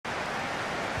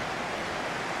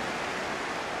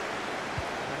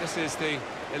This is the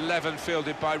 11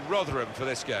 fielded by Rotherham for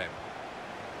this game.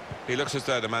 He looks as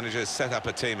though the manager has set up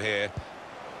a team here.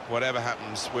 Whatever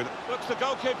happens, looks the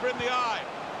goalkeeper in the eye.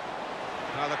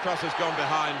 Now the cross has gone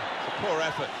behind. It's a poor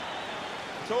effort.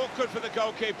 It's awkward for the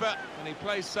goalkeeper, and he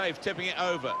plays safe, tipping it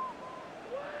over.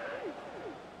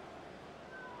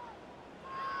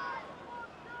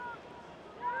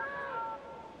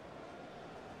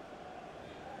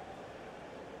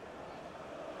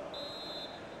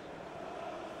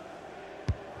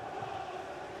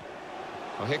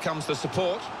 Well, here comes the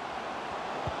support.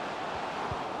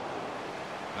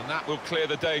 And that will clear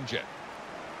the danger.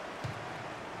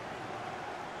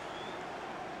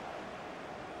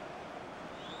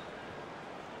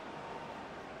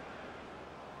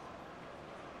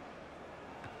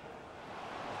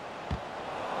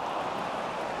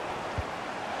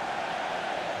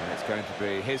 And it's going to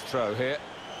be his throw here.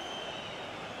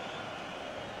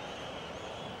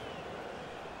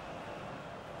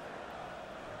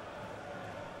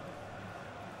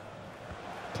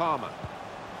 Palmer.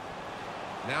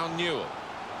 Now Newell.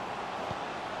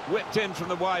 Whipped in from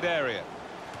the wide area.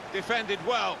 Defended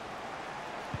well.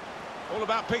 All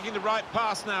about picking the right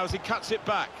pass now as he cuts it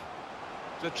back.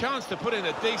 There's a chance to put in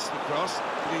a decent cross,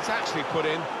 but he's actually put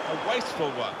in a wasteful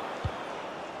one.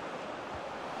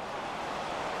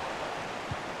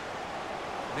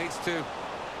 Needs to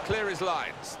clear his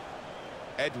lines.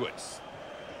 Edwards.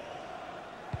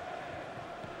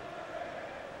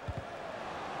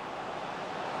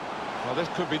 Well,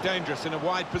 this could be dangerous in a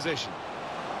wide position.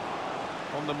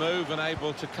 On the move and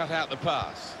able to cut out the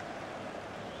pass.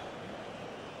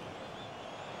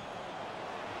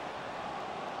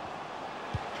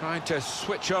 Trying to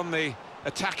switch on the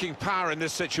attacking power in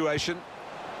this situation.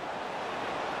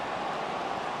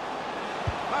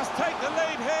 Must take the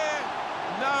lead here.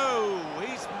 No,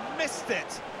 he's missed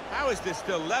it. How is this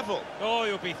still level? Oh,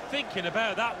 you'll be thinking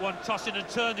about that one, tossing and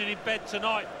turning in bed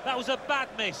tonight. That was a bad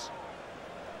miss.